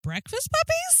Breakfast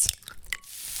puppies?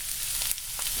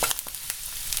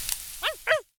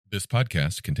 This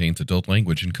podcast contains adult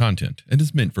language and content and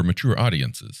is meant for mature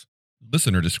audiences.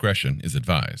 Listener discretion is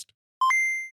advised.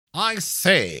 I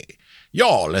say,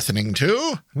 you're listening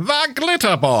to The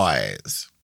Glitter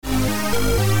Boys.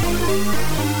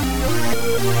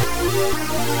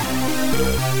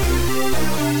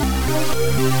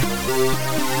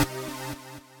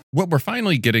 Well, we're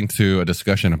finally getting to a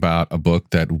discussion about a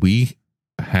book that we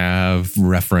have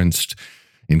referenced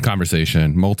in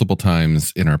conversation multiple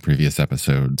times in our previous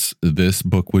episodes. This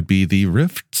book would be the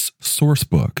Rift's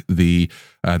Sourcebook, the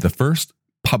first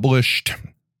published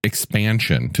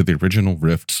expansion to the original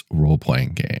Rift's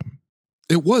role-playing game.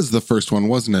 It was the first one,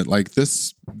 wasn't it? Like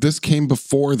this came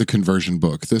before the conversion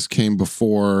book. This came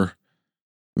before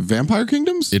Vampire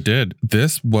Kingdoms? It did.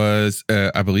 This was,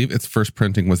 I believe its first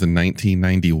printing was in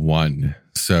 1991.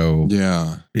 So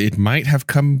yeah, it might have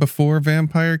come before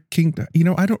Vampire Kingdom. You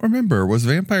know, I don't remember. Was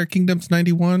Vampire Kingdoms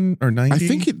 91 or 90? I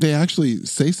think they actually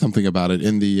say something about it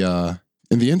in the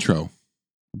intro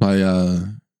by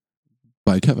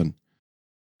Kevin.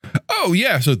 Oh,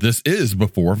 yeah. So this is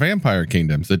before Vampire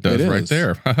Kingdoms. It does right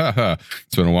there.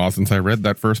 It's been a while since I read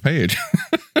that first page.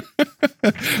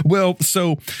 Well,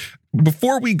 so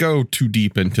before we go too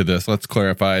deep into this, let's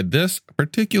clarify this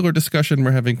particular discussion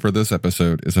we're having for this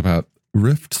episode is about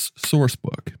Rift's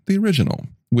Sourcebook, the original,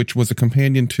 which was a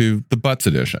companion to the Butts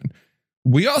edition.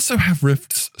 We also have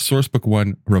Rift's Sourcebook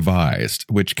 1 Revised,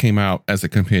 which came out as a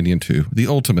companion to the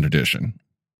Ultimate edition.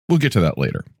 We'll get to that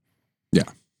later. Yeah.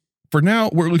 For now,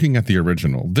 we're looking at the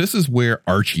original. This is where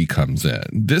Archie comes in.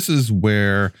 This is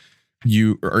where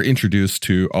you are introduced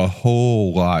to a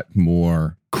whole lot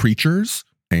more creatures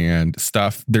and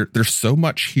stuff. There's so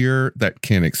much here that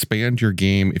can expand your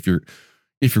game if you're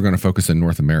going to focus in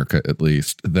North America, at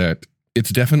least, that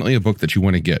it's definitely a book that you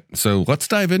want to get. So let's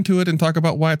dive into it and talk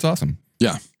about why it's awesome.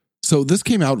 Yeah. So this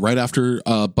came out right after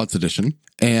Butts Edition,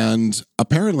 and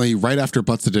apparently right after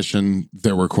Butts Edition,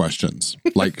 there were questions,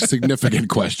 like significant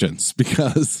questions,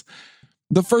 because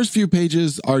the first few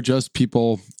pages are just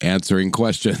people answering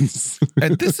questions.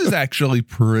 And this is actually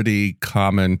pretty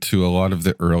common to a lot of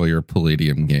the earlier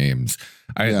Palladium games.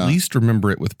 I at least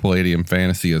remember it with Palladium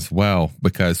Fantasy as well,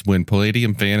 because when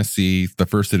Palladium Fantasy, the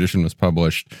first edition, was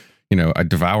published, you know, I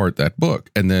devoured that book.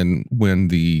 And then when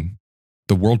the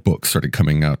world books started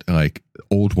coming out, like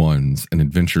Old Ones and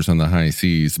Adventures on the High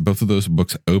Seas, both of those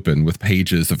books open with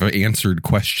pages of answered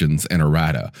questions and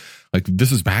errata. Like,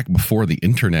 this is back before the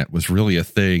internet was really a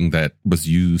thing that was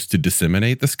used to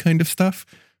disseminate this kind of stuff.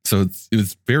 So it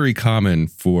was very common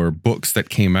for books that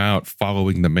came out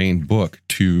following the main book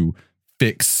to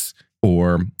fix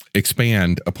or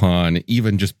expand upon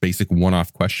even just basic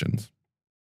one-off questions.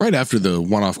 Right after the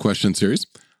one-off question series,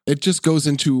 it just goes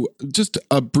into just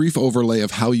a brief overlay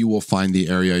of how you will find the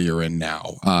area you're in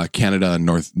now, Canada and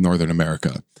Northern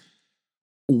America.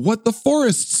 What the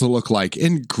forests look like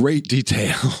in great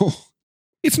detail.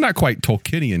 It's not quite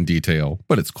Tolkienian detail,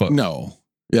 but it's close. No.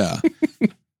 Yeah.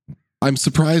 I'm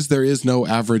surprised there is no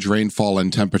average rainfall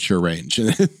and temperature range in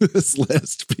this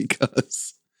list,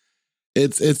 because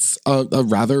it's a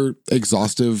rather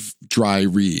exhaustive, dry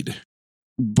read.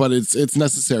 But it's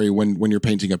necessary when you're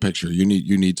painting a picture. You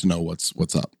need to know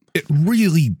what's up. It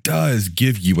really does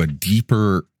give you a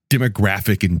deeper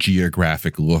demographic and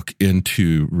geographic look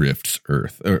into Rift's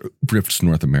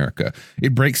North America.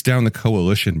 It breaks down the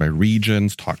coalition by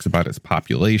regions, talks about its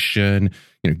population,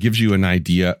 gives you an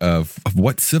idea of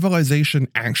what civilization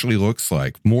actually looks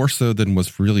like, more so than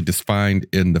was really defined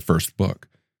in the first book.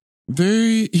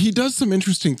 He does some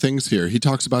interesting things here. He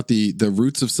talks about the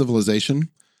roots of civilization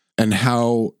and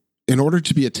how, in order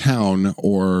to be a town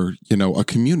or, a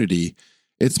community,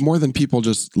 it's more than people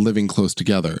just living close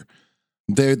together.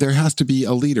 There has to be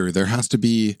a leader. There has to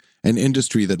be an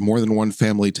industry that more than one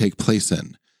family take place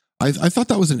in. I thought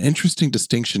that was an interesting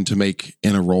distinction to make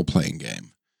in a role-playing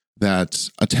game, that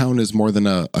a town is more than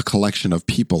a collection of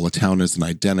people. A town is an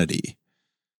identity.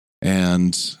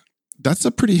 And that's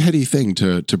a pretty heady thing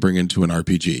to bring into an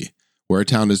RPG, where a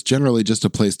town is generally just a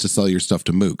place to sell your stuff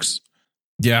to mooks.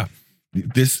 Yeah,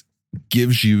 this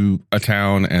gives you a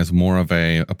town as more of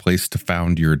a place to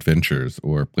found your adventures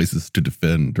or places to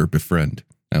defend or befriend.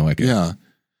 I like it. Yeah.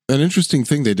 An interesting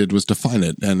thing they did was define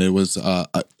it. And it was,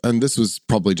 and this was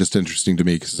probably just interesting to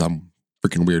me because I'm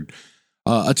freaking weird.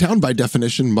 A town by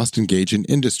definition must engage in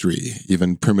industry,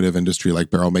 even primitive industry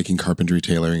like barrel making, carpentry,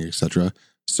 tailoring, etc.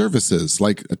 Services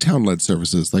like town-led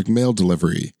services like mail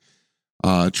delivery,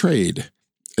 trade,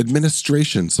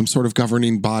 administration, some sort of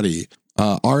governing body,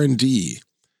 R&D.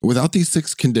 Without these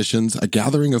 6 conditions, a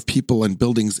gathering of people and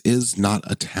buildings is not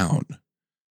a town.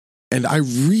 And I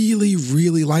really,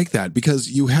 really like that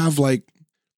because you have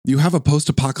a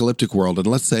post-apocalyptic world. And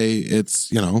let's say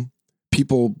it's,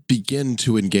 people begin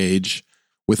to engage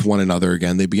with one another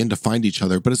again. They begin to find each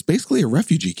other, but it's basically a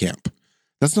refugee camp.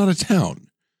 That's not a town.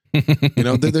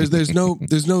 There's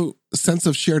no sense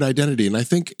of shared identity. And I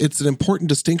think it's an important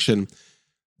distinction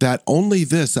that only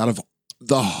this out of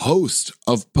the host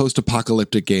of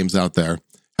post-apocalyptic games out there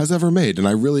has ever made. And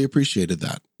I really appreciated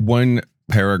that. One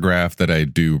paragraph that I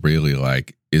do really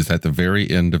like is at the very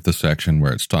end of the section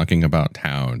where it's talking about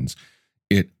towns.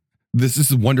 This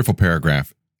is a wonderful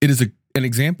paragraph. It is an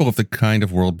example of the kind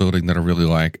of world building that I really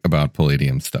like about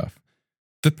Palladium stuff.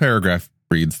 The paragraph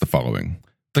reads the following.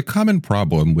 The common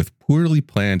problem with poorly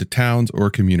planned towns or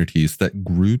communities that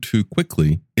grew too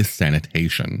quickly is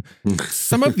sanitation.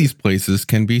 Some of these places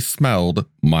can be smelled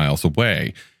miles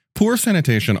away. Poor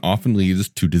sanitation often leads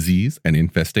to disease and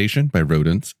infestation by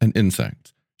rodents and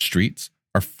insects. Streets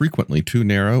are frequently too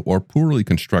narrow or poorly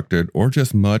constructed or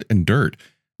just mud and dirt.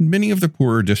 Many of the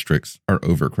poorer districts are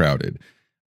overcrowded.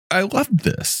 I love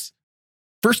this.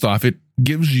 First off, it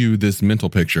gives you this mental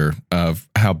picture of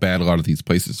how bad a lot of these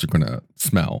places are going to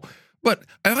smell. But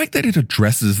I like that it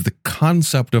addresses the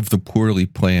concept of the poorly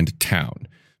planned town.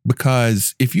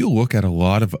 Because if you look at a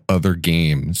lot of other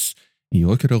games, you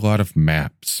look at a lot of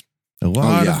maps,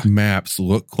 of maps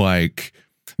look like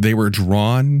they were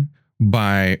drawn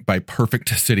by perfect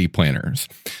city planners.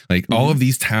 Like all of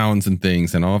these towns and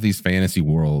things and all of these fantasy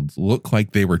worlds look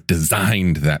like they were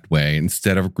designed that way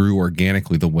instead of grew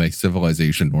organically the way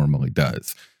civilization normally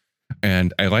does.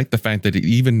 And I like the fact that it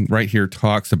even right here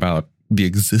talks about the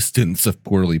existence of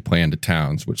poorly planned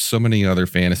towns, which so many other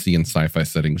fantasy and sci-fi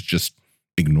settings just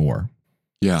ignore.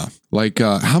 Yeah. Like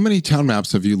how many town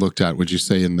maps have you looked at, would you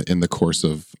say, in the course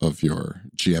of your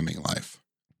GMing life?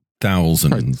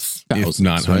 Thousands, if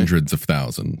not right? Hundreds of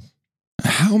thousands.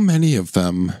 How many of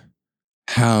them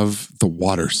have the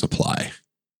water supply?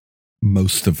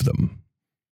 Most of them.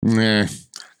 Nah,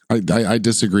 I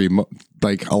disagree.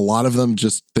 Like a lot of them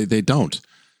just they don't,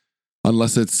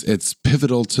 unless it's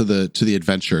pivotal to the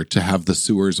adventure to have the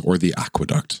sewers or the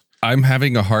aqueduct. I'm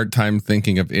having a hard time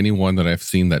thinking of anyone that I've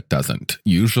seen that doesn't.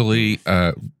 Usually,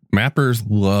 mappers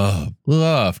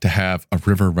love to have a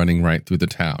river running right through the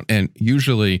town. And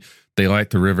usually they like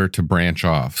the river to branch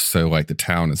off. So like the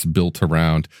town is built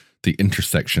around the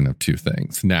intersection of two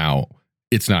things. Now,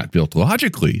 it's not built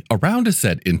logically around a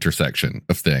said intersection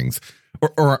of things.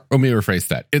 Or let me rephrase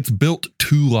that. It's built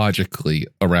too logically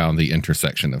around the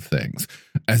intersection of things.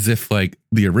 As if like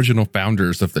the original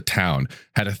founders of the town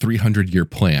had a 300-year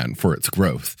plan for its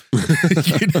growth.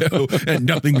 And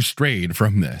nothing strayed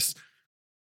from this.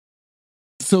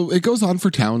 So it goes on for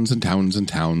towns and towns and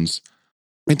towns.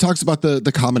 It talks about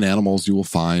the common animals you will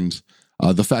find.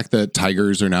 The fact that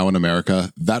tigers are now in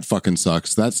America, that fucking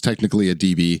sucks. That's technically a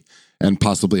DB and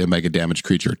possibly a mega damage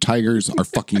creature. Tigers are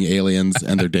fucking aliens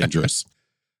and they're dangerous.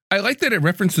 I like that it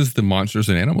references the Monsters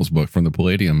and Animals book from the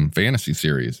Palladium fantasy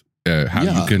series. How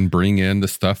you can bring in the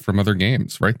stuff from other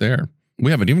games right there. We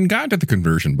haven't even gotten to the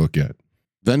conversion book yet.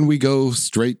 Then we go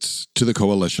straight to the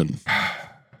Coalition.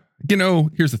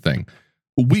 Here's the thing.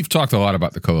 We've talked a lot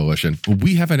about the Coalition.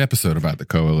 We have an episode about the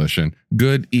Coalition.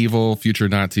 Good, evil, future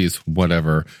Nazis,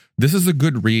 whatever. This is a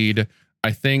good read.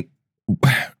 I think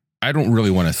I don't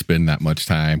really want to spend that much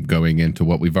time going into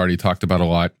what we've already talked about a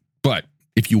lot. But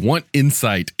if you want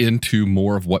insight into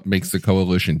more of what makes the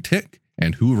Coalition tick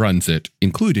and who runs it,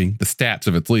 including the stats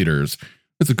of its leaders,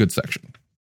 it's a good section.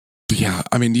 Yeah,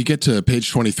 I mean, you get to page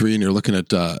 23 and you're looking at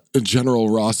General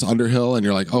Ross Underhill and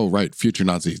you're like, oh, right, future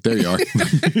Nazis. There you are.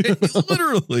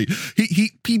 Literally.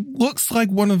 He looks like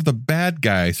one of the bad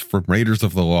guys from Raiders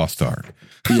of the Lost Ark.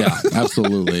 Yeah,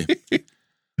 absolutely.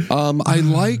 I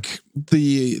like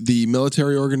the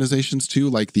military organizations too,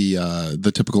 like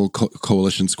the typical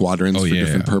coalition squadrons for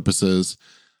different purposes.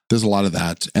 There's a lot of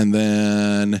that. And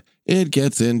then it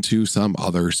gets into some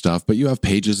other stuff, but you have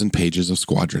pages and pages of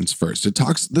squadrons first.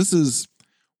 This is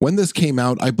when this came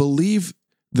out, I believe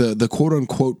the quote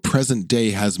unquote present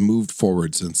day has moved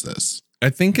forward since this. I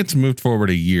think it's moved forward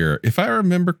a year. If I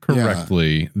remember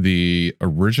correctly, the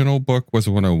original book was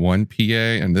 101 PA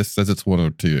and this says it's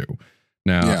 102.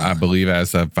 Now, I believe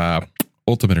as of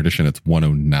Ultimate Edition, it's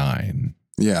 109.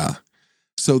 Yeah.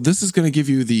 So this is going to give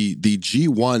you the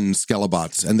G1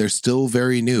 Skelelots, and they're still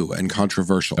very new and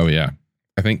controversial. Oh, yeah.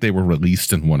 I think they were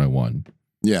released in 101.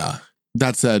 Yeah.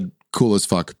 That said, cool as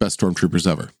fuck. Best Stormtroopers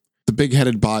ever. The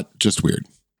big-headed bot, just weird.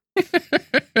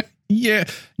 Yeah.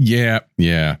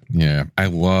 I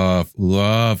love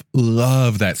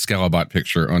that Skelebot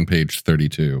picture on page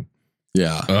 32.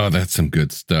 Yeah. Oh, that's some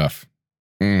good stuff.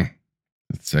 It's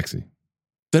sexy.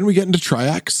 Then we get into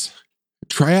Triax.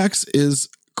 Triax is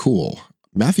cool.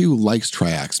 Matthew likes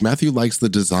Triax. Matthew likes the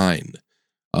design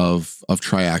of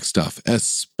Triax stuff,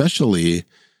 especially,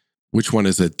 which one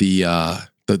is it?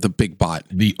 The big bot.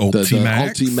 The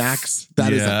Ultimax? The Ultimax.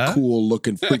 That is a cool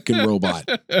looking freaking robot.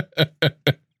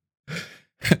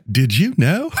 Did you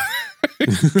know?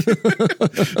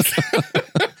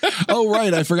 Oh,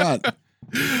 right. I forgot.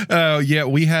 Oh, yeah.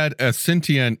 We had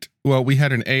we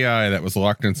had an AI that was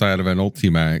locked inside of an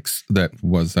Ultimax that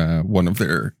was one of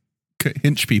their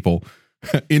hench people,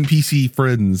 NPC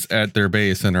friends at their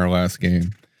base in our last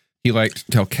game. He liked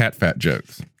to tell cat fact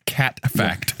jokes.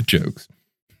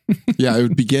 Yeah, it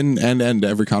would begin and end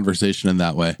every conversation in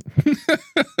that way.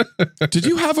 Did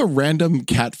you have a random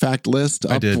cat fact list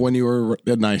up when you were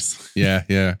nice?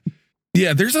 Yeah.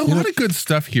 Yeah, there's a lot of good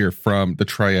stuff here from the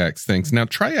Triax things. Now,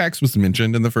 Triax was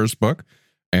mentioned in the first book,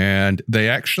 and they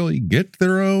actually get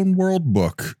their own world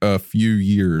book a few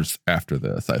years after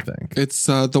this, I think. It's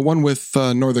the one with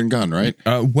Northern Gun, right?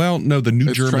 Well, no, the New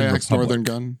it's German Triax Republic. Northern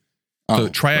Gun. So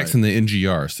Triax and the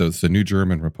NGR, so it's the New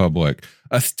German Republic,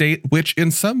 a state which in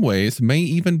some ways may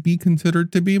even be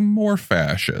considered to be more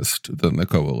fascist than the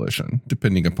Coalition,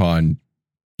 depending upon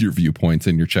your viewpoints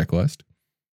and your checklist.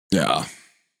 Yeah.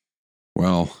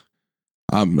 Well,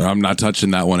 I'm not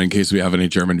touching that one in case we have any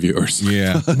German viewers.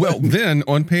 Yeah. Well, then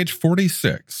on page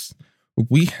 46,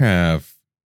 we have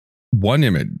one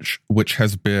image which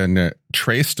has been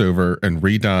traced over and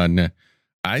redone,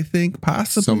 I think,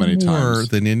 possibly so many more times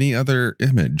than any other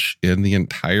image in the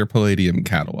entire Palladium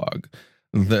catalog.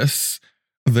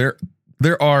 There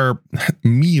are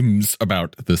memes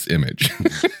about this image.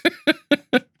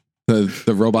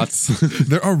 The robots.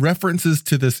 There are references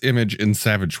to this image in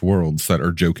Savage Worlds that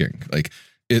are joking. Like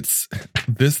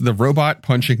the robot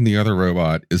punching the other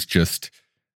robot is just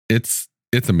it's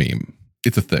a meme.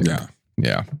 It's a thing.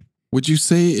 Yeah. Would you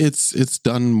say it's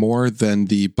done more than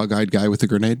the bug-eyed guy with the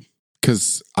grenade?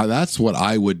 Because that's what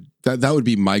I would, that would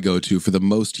be my go-to for the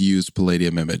most used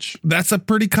Palladium image. That's a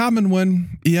pretty common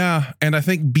one. Yeah. And I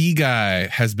think B Guy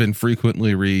has been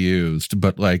frequently reused,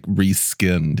 but like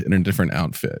reskinned in a different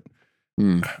outfit.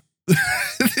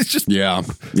 It's just, yeah.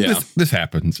 This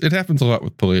happens. It happens a lot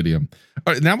with Palladium.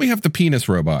 All right, now we have the penis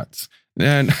robots.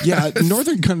 And yeah,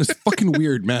 Northern Gun is fucking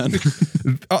weird, man.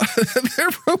 Their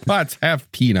robots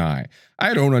have peni.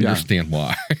 I don't understand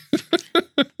why.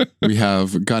 We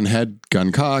have gun head,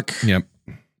 gun cock. Yep.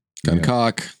 Gun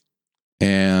cock.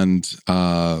 And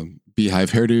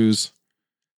beehive hairdos.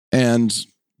 And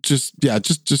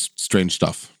just strange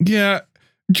stuff. Yeah.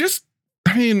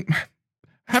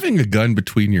 Having a gun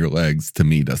between your legs to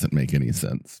me doesn't make any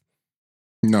sense.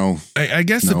 No. I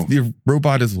guess if the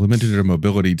robot is limited in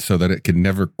mobility so that it can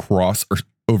never cross or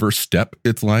overstep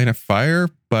its line of fire,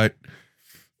 but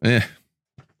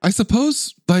I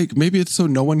suppose like maybe it's so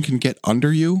no one can get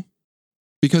under you,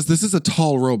 because this is a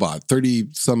tall robot, 30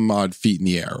 some odd feet in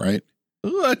the air, right?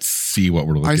 Let's see what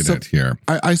we're looking at here.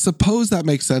 I suppose that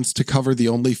makes sense to cover the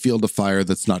only field of fire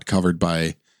that's not covered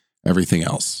by everything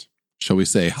else. Shall we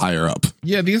say higher up?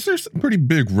 Yeah, these are some pretty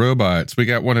big robots. We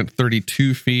got one at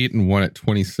 32 feet and one at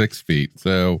 26 feet.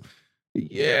 So,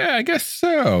 yeah, I guess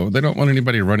so. They don't want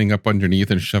anybody running up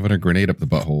underneath and shoving a grenade up the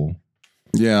butthole.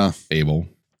 Yeah. Abel.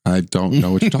 I don't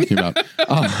know what you're talking about.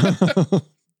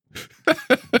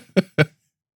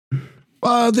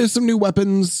 There's some new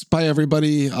weapons by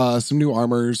everybody, some new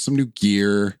armors, some new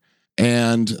gear.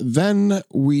 And then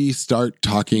we start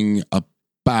talking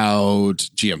about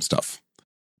GM stuff.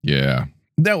 Yeah.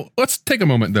 Now, let's take a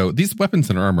moment, though. These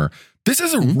weapons and armor, this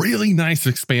is a really nice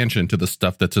expansion to the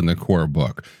stuff that's in the core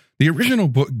book. The original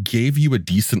book gave you a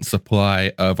decent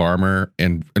supply of armor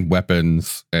and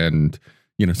weapons and,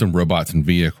 some robots and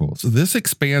vehicles. This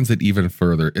expands it even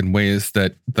further in ways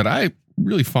that I'm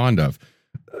really fond of.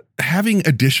 Having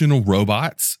additional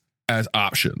robots as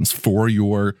options for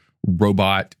your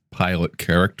robot pilot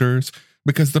characters,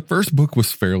 because the first book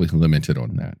was fairly limited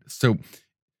on that. So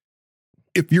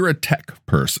if you're a tech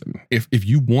person, if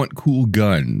you want cool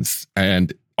guns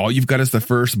and all you've got is the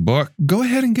first book, go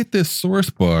ahead and get this source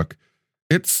book.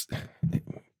 It's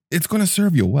going to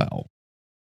serve you well.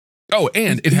 Oh,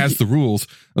 and it has the rules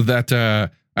that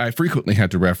I frequently had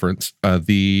to reference,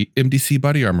 the MDC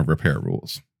body armor repair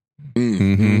rules.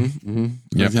 Yep.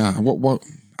 Yeah. What?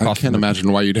 I can't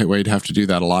imagine why you'd have to do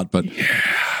that a lot, but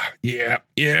yeah.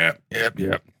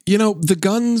 The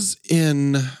guns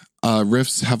in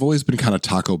Rifts have always been kind of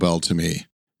Taco Bell to me.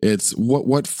 It's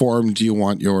what form do you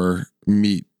want your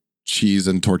meat, cheese,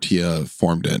 and tortilla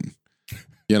formed in?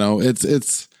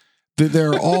 It's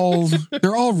they're all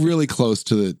really close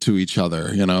to each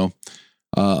other.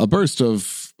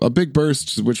 A big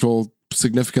burst which will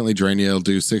significantly drain you, it'll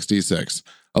do 6d6.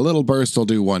 A little burst will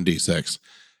do 1d6.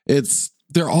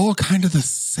 They're all kind of the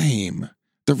same.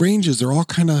 The ranges are all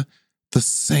kind of the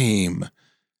same.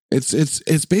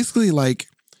 It's basically like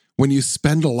when you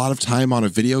spend a lot of time on a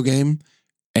video game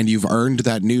and you've earned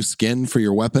that new skin for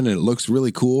your weapon and it looks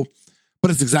really cool,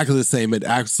 but it's exactly the same. It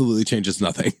absolutely changes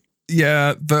nothing.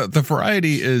 Yeah, the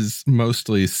variety is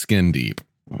mostly skin deep.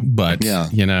 But,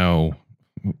 you know,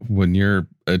 when you're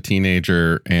a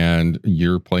teenager and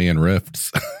you're playing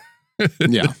Rifts,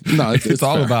 it's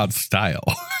all about style.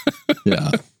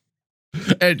 Yeah.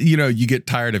 And, you know, you get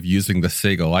tired of using the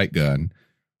Sega light gun.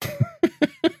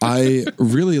 I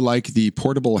really like the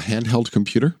portable handheld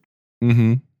computer.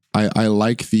 Mm-hmm. I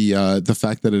like the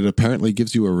fact that it apparently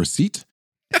gives you a receipt.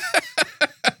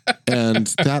 And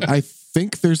that I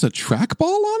think there's a trackball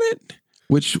on it,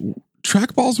 which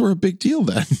trackballs were a big deal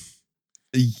then.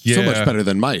 Yeah. So much better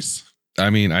than mice. I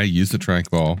mean, I use a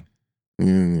trackball.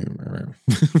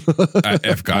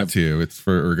 I've got to. It's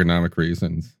for ergonomic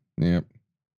reasons. Yep.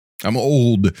 I'm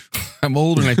old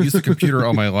and I've used a computer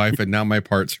all my life and now my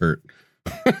parts hurt.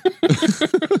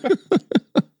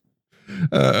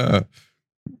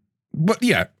 But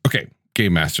yeah, okay.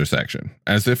 Game Master section.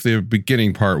 As if the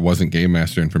beginning part wasn't Game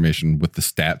Master information with the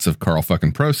stats of Carl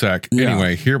fucking Prosek. Yeah.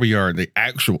 Anyway, here we are in the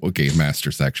actual Game Master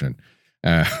section.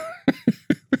 And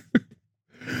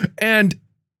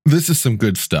this is some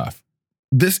good stuff.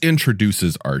 This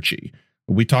introduces Archie.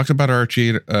 We talked about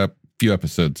Archie a few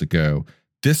episodes ago.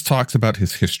 This talks about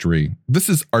his history. This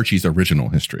is Archie's original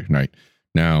history, right?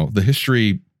 Now, the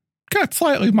history got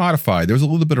slightly modified. There was a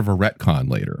little bit of a retcon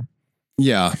later.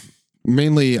 Yeah.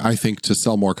 Mainly, I think, to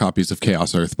sell more copies of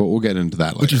Chaos Earth, but we'll get into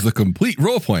that later. Which is a complete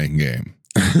role-playing game.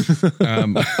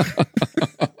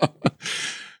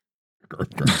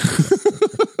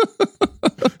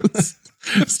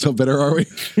 Still bitter, are we?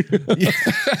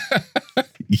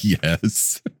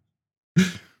 Yes.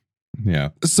 Yeah.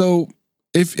 So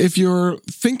if you're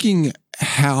thinking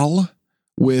HAL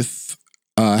with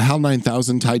HAL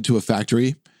 9000 tied to a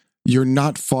factory, you're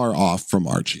not far off from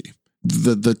Archie.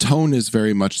 The tone is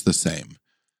very much the same.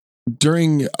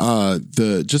 During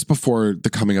just before the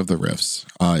coming of the Rifts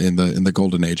in the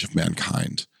golden age of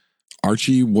mankind,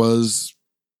 Archie was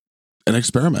an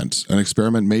experiment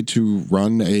made to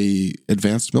run a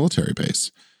advanced military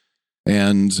base.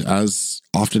 And as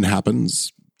often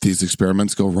happens, these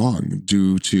experiments go wrong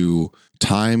due to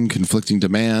time, conflicting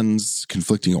demands,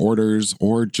 conflicting orders,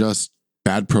 or just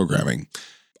bad programming.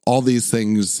 All these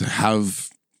things have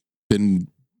been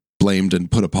blamed and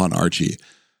put upon Archie.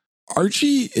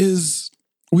 Archie is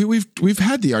we've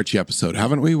had the Archie episode,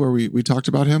 haven't we, where we talked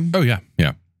about him? Oh yeah.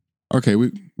 Okay,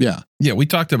 we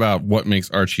talked about what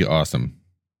makes Archie awesome.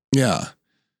 Yeah.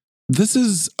 This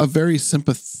is a very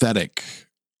sympathetic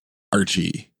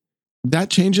Archie. That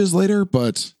changes later,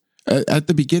 but at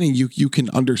the beginning you can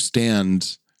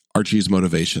understand Archie's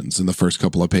motivations in the first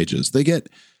couple of pages. They get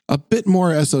a bit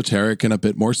more esoteric and a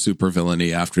bit more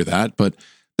supervillainy after that, but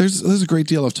there's a great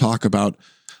deal of talk about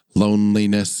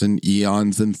loneliness and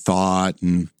eons and thought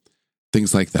and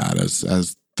things like that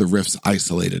as the Rifts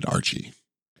isolated Archie.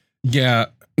 Yeah.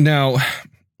 Now,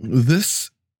 this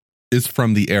is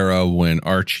from the era when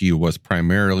Archie was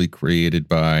primarily created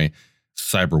by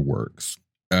Cyberworks.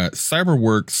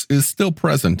 Cyberworks is still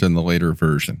present in the later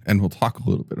version, and we'll talk a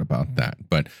little bit about that.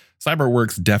 But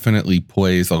Cyberworks definitely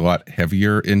plays a lot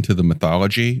heavier into the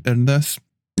mythology in this.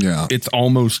 Yeah. It's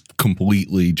almost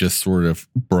completely just sort of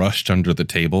brushed under the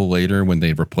table later when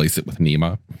they replace it with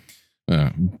Nema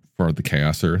for the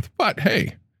Chaos Earth. But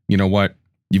hey, you know what?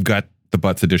 You've got the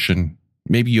Butts edition.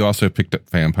 Maybe you also picked up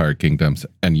Vampire Kingdoms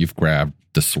and you've grabbed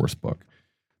the Sourcebook.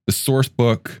 The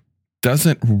Sourcebook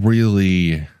doesn't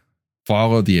really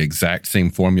follow the exact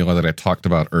same formula that I talked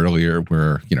about earlier,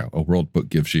 where, you know, a world book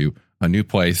gives you a new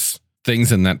place,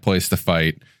 things in that place to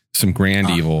fight, some grand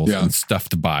evils and stuff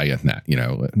to buy in that, you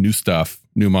know, new stuff,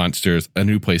 new monsters, a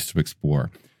new place to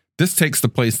explore. This takes the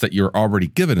place that you're already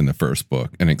given in the first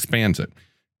book and expands it.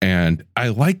 And I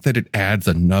like that it adds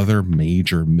another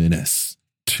major menace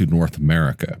to North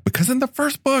America, because in the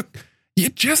first book, you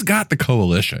just got the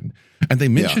Coalition and they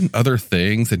mention other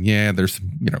things. And there's,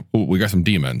 you know, we got some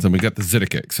demons and we got the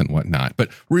Zitikiks and whatnot, but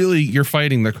really you're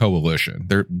fighting the Coalition.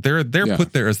 They're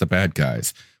put there as the bad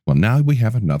guys. Well, now we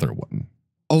have another one.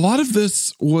 A lot of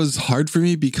this was hard for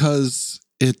me because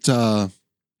it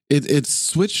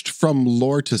switched from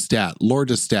lore to stat,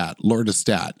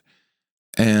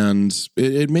 and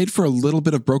it made for a little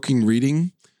bit of broken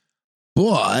reading,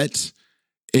 but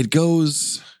it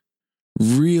goes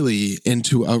really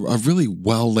into a really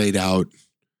well laid out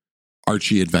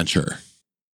Archie adventure.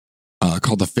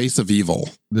 called The Face of Evil.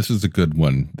 This is a good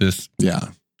one.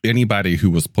 Anybody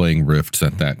who was playing Rifts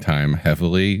at that time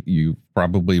heavily, you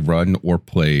probably run or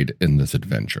played in this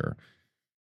adventure.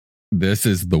 This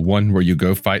is the one where you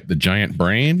go fight the giant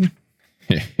brain.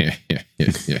 Yeah.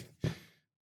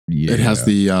 It has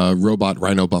the robot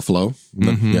rhino buffalo.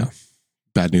 Mm-hmm. Yeah.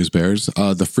 Bad News Bears.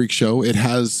 The Freak Show. It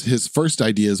has his first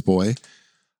Ideas boy.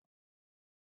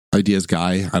 Ideas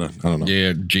guy. I don't know.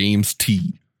 Yeah, James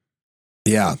T.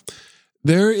 Yeah.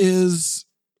 This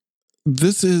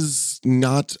is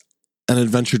not an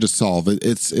adventure to solve.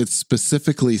 It's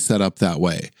specifically set up that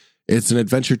way. It's an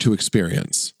adventure to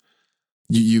experience.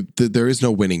 There is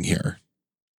no winning here.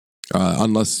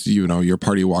 Unless, your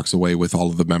party walks away with all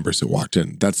of the members who walked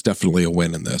in. That's definitely a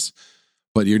win in this.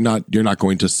 But you're not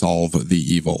going to solve the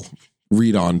evil.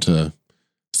 Read on to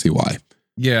see why.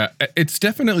 Yeah, it's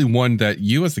definitely one that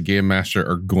you as a game master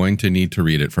are going to need to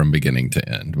read it from beginning to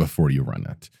end before you run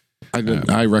it.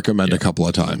 I recommend a couple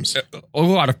of times. A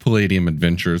lot of Palladium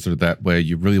adventures are that way.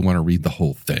 You really want to read the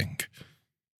whole thing.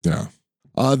 Yeah.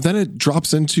 Then it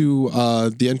drops into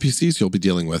the NPCs you'll be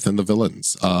dealing with and the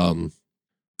villains.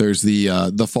 There's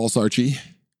the false Archie,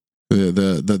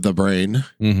 the brain.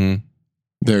 Mm-hmm.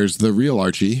 There's the real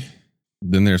Archie.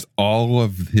 Then there's all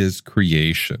of his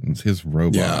creations, his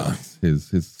robots,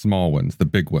 his small ones, the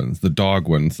big ones, the dog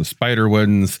ones, the spider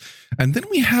ones. And then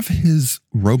we have his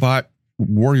robot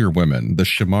warrior women, the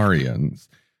Shamarians,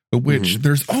 which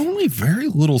there's only very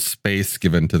little space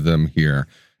given to them here.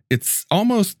 It's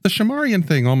almost, the Shamarian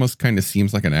thing almost kind of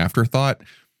seems like an afterthought.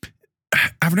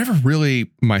 I've never really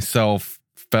myself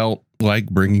felt like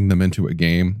bringing them into a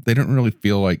game. They don't really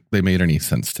feel like they made any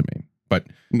sense to me. But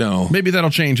no, maybe that'll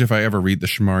change if I ever read the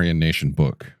Shamarian Nation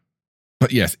book.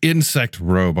 But yes, insect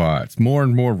robots, more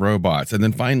and more robots, and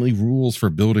then finally rules for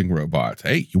building robots.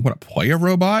 Hey, you want to play a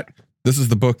robot? This is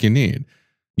the book you need.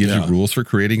 Gives you rules for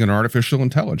creating an artificial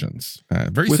intelligence.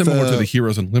 Very similar to the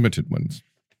Heroes Unlimited ones.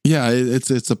 Yeah,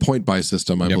 it's a point buy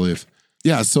system, I believe.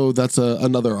 Yeah, so that's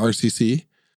another RCC.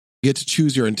 You get to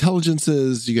choose your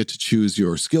intelligences. You get to choose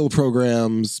your skill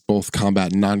programs, both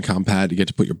combat and non-combat. You get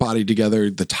to put your body together,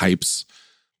 the types.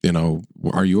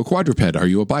 Are you a quadruped? Are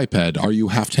you a biped? Are you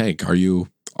half tank? Are you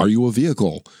a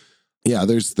vehicle? Yeah,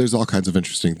 there's all kinds of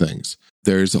interesting things.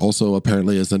 There's also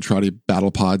apparently a Zentradi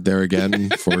battle pod there again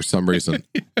for some reason.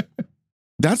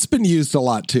 That's been used a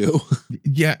lot too.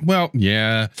 Yeah, well,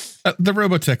 yeah. The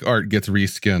Robotech art gets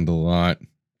reskinned a lot.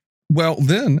 Well,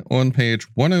 then on page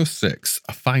 106,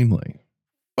 finally,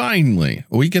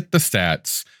 we get the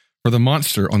stats for the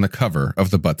monster on the cover of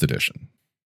the Butts edition.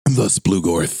 The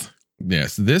Splugorth.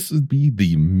 Yes, this would be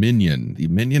the minion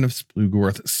of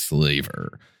Splugorth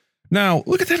Slaver. Now,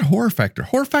 look at that horror factor.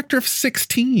 Horror factor of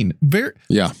 16. You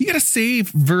got to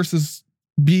save versus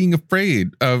being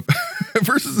afraid of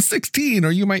versus a 16,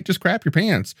 or you might just crap your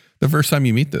pants the first time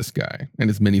you meet this guy and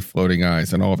his many floating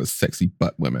eyes and all of his sexy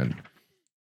butt women.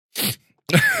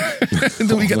 And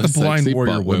then we get the blind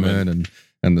warrior women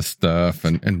and the stuff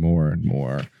and more.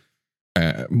 More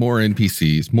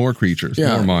NPCs, more creatures,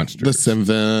 more monsters. The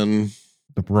Simvin,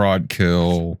 the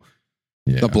Broadkill,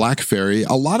 the Black Fairy.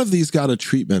 A lot of these got a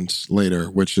treatment later,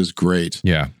 which is great.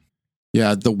 Yeah.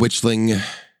 The Witchling,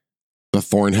 the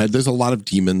Thornhead. There's a lot of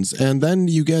demons. And then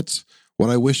you get what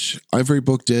I wish every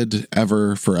book did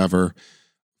ever, forever,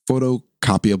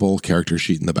 photocopyable character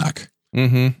sheet in the back.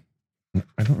 Mm-hmm.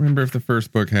 I don't remember if the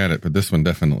first book had it, but this one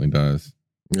definitely does.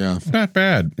 Yeah. It's not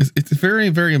bad. It's very,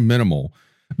 very minimal.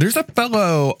 There's a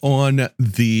fellow on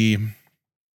the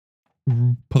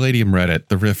Palladium Reddit,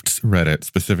 the Rifts Reddit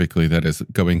specifically, that is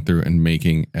going through and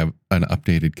making an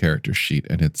updated character sheet,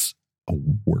 and it's a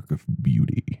work of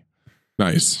beauty.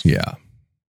 Nice. Yeah.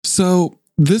 So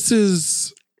this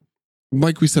is,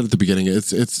 like we said at the beginning,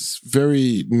 it's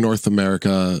very North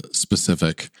America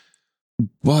specific,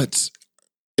 but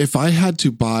if I had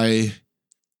to buy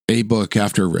a book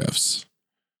after Rifts,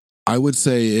 I would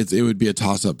say it would be a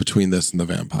toss-up between this and the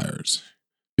Vampires,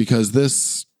 because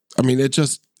this, I mean, it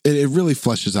really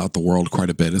fleshes out the world quite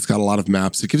a bit. It's got a lot of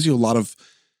maps. It gives you a lot of.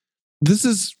 This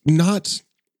is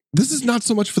not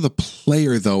so much for the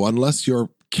player though, unless you're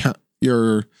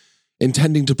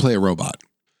intending to play a robot.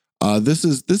 This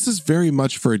is very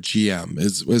much for a GM.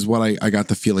 Is what I got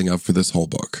the feeling of for this whole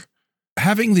book.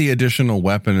 Having the additional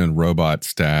weapon and robot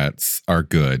stats are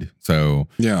good. So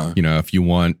if you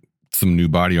want some new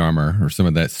body armor or some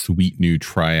of that sweet new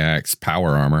Triax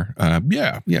power armor,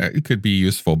 it could be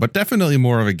useful, but definitely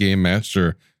more of a game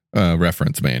master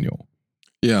reference manual.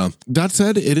 Yeah. That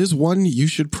said, it is one you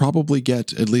should probably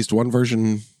get at least one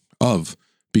version of,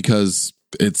 because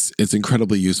it's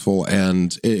incredibly useful,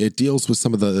 and it deals with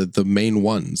some of the main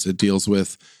ones. It deals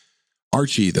with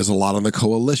Archie. There's a lot on the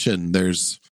Coalition.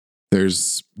 There's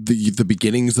the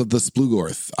beginnings of the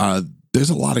Splugorth. There's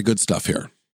a lot of good stuff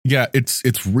here. Yeah,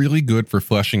 it's really good for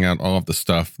fleshing out all of the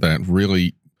stuff that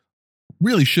really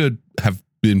should have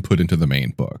been put into the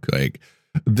main book. Like,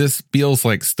 this feels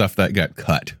like stuff that got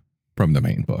cut from the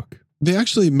main book. They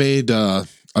actually made a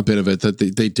bit of it that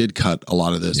they did cut a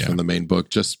lot of this from the main book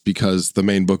just because the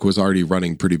main book was already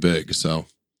running pretty big. So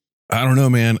I don't know,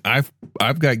 man.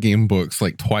 I've got game books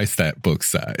like twice that book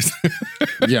size.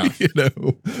 Yeah. You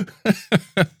know,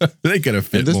 they could have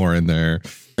fit more in there.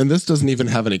 And this doesn't even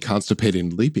have any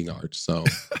constipating leaping art. So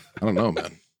I don't know,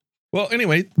 man. Well,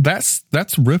 anyway, that's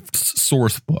Rift's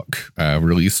Sourcebook,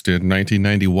 released in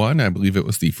 1991. I believe it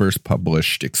was the first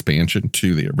published expansion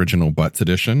to the original Butts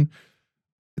edition.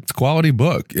 It's a quality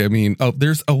book. I mean,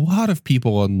 there's a lot of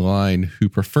people online who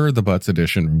prefer the Butts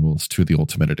edition rules to the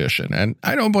Ultimate edition, and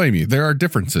I don't blame you. There are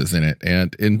differences in it,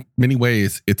 and in many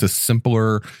ways, it's a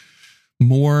simpler,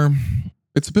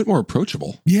 it's a bit more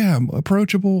approachable. Yeah,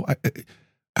 approachable.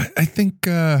 I think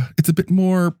it's a bit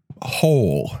more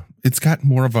whole. It's got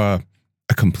more of a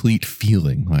complete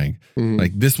feeling.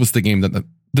 Like this was the game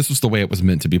this was the way it was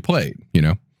meant to be played. You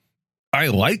know, I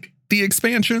like the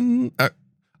expansion.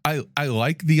 I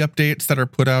like the updates that are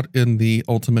put out in the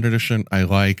Ultimate Edition. I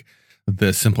like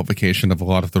the simplification of a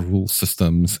lot of the rule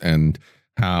systems and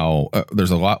how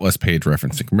there's a lot less page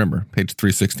referencing. Remember, page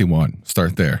 361,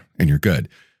 start there and you're good.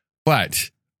 But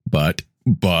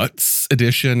Butts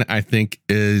edition, I think,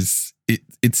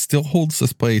 it still holds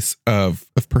this place of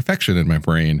perfection in my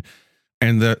brain.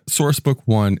 And the Sourcebook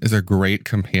 1 is a great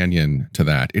companion to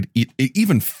that. It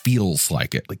even feels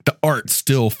like it. Like, the art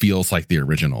still feels like the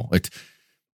original.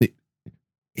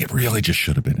 It really just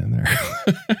should have been in there.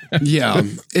 Yeah.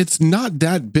 It's not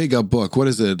that big a book. What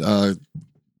is it?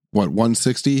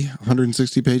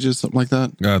 160 pages, something like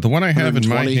that? The one I have in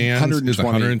my hands is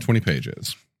 120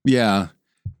 pages. Yeah.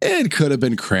 It could have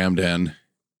been crammed in.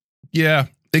 Yeah,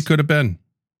 it could have been.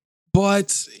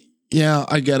 But yeah,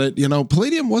 I get it. You know,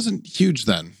 Palladium wasn't huge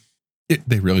then.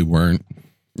 They really weren't.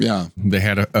 Yeah. They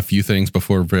had a few things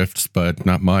before Rifts, but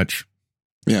not much.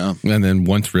 Yeah. And then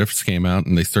once Rifts came out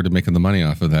and they started making the money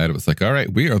off of that, it was like, all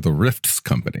right, we are the Rifts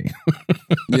company.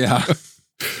 Yeah.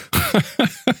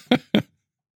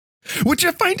 Which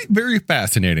I find it very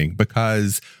fascinating,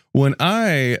 because when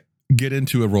I get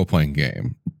into a role-playing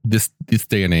game, this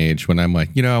day and age, when I'm like,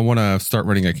 you know, I want to start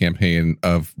running a campaign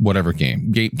of whatever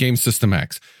game System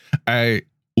X, I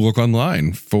look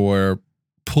online for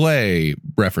play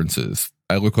references.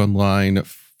 I look online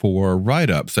for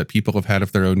write-ups that people have had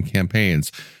of their own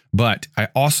campaigns. But I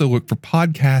also look for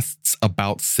podcasts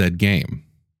about said game.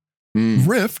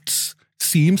 Rifts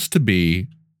seems to be,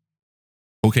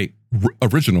 okay,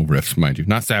 original Rifts, mind you,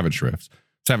 not Savage Rifts.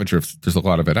 Savage Rifts, there's a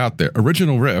lot of it out there.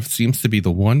 Original Rift seems to be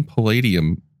the one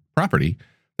Palladium property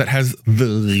that has the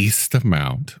least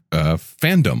amount of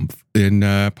fandom in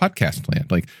podcast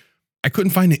land. Like, I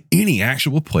couldn't find any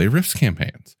actual play Rifts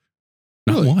campaigns.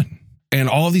 Not one. And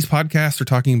all of these podcasts are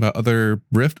talking about other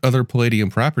Palladium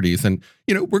properties. And,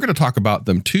 you know, we're going to talk about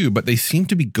them too, but they seem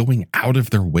to be going out of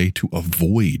their way to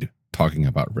avoid talking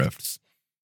about Rifts.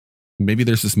 Maybe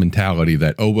there's this mentality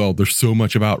that, oh, well, there's so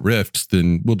much about Rifts,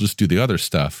 then we'll just do the other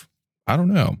stuff. I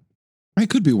don't know. I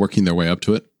could be working their way up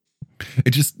to it.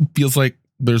 It just feels like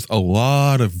there's a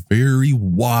lot of very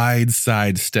wide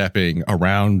sidestepping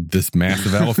around this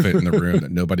massive elephant in the room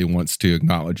that nobody wants to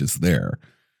acknowledge is there.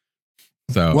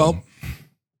 So, well,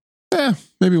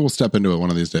 maybe we'll step into it one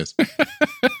of these days.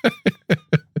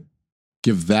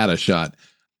 Give that a shot.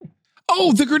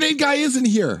 Oh, the grenade guy isn't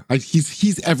here.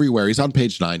 He's everywhere. He's on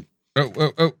page 9.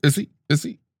 Oh, is he?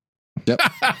 Yep.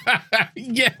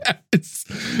 Yeah, it's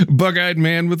bug-eyed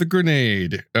man with a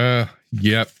grenade.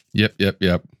 Yep.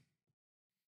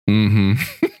 Mm-hmm.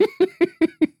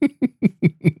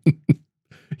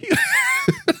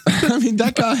 I mean,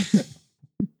 that guy.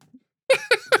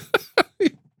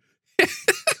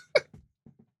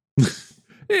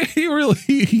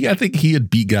 I think he and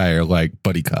B-Guy are like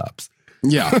buddy cops.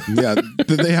 Yeah.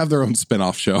 They have their own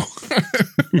spin-off show.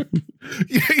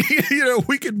 You know,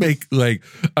 we could make like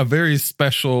a very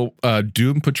special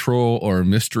Doom Patrol or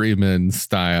Mystery Men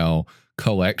style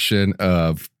collection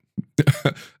of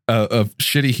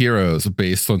shitty heroes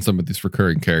based on some of these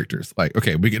recurring characters. Like,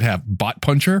 okay, we could have Bot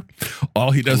Puncher.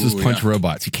 All he does is punch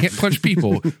robots. He can't punch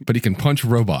people, but he can punch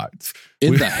robots.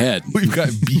 In the head. We've got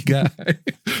B-Guy.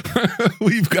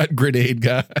 We've got Grenade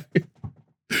Guy.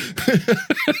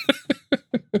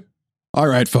 All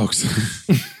right, folks.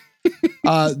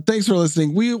 Thanks for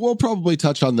listening. We will probably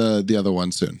touch on the other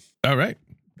one soon. All right.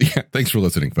 Yeah, thanks for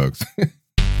listening, folks.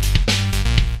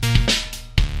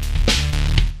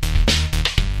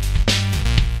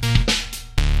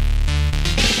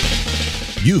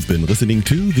 You've been listening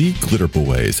to The Glitter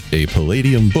Boys, a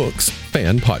Palladium Books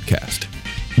fan podcast.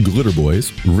 Glitter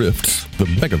Boys, Rifts, the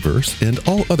Megaverse, and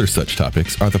all other such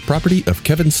topics are the property of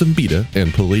Kevin Simbita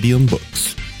and Palladium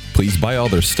Books. Please buy all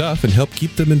their stuff and help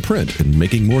keep them in print and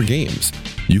making more games.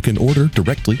 You can order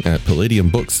directly at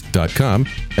palladiumbooks.com,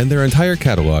 and their entire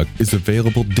catalog is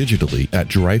available digitally at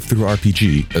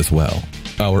DriveThruRPG as well.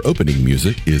 Our opening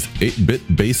music is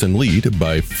 8-Bit Bass and Lead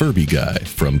by Furby Guy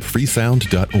from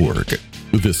freesound.org.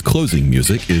 This closing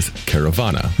music is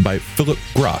Caravana by Philip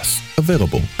Gross,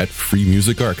 available at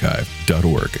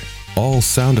freemusicarchive.org. All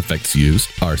sound effects used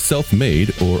are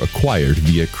self-made or acquired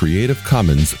via Creative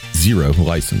Commons Zero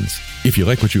license. If you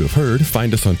like what you have heard,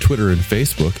 find us on Twitter and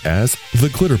Facebook as The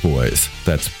Glitter Boys.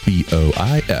 That's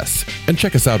BOIS. And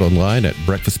check us out online at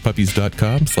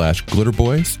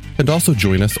breakfastpuppies.com/glitterboys. And also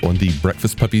join us on the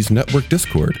Breakfast Puppies Network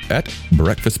Discord at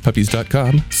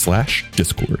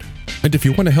breakfastpuppies.com/discord. And if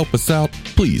you want to help us out,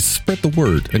 please spread the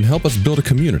word and help us build a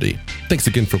community. Thanks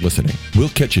again for listening. We'll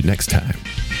catch you next time.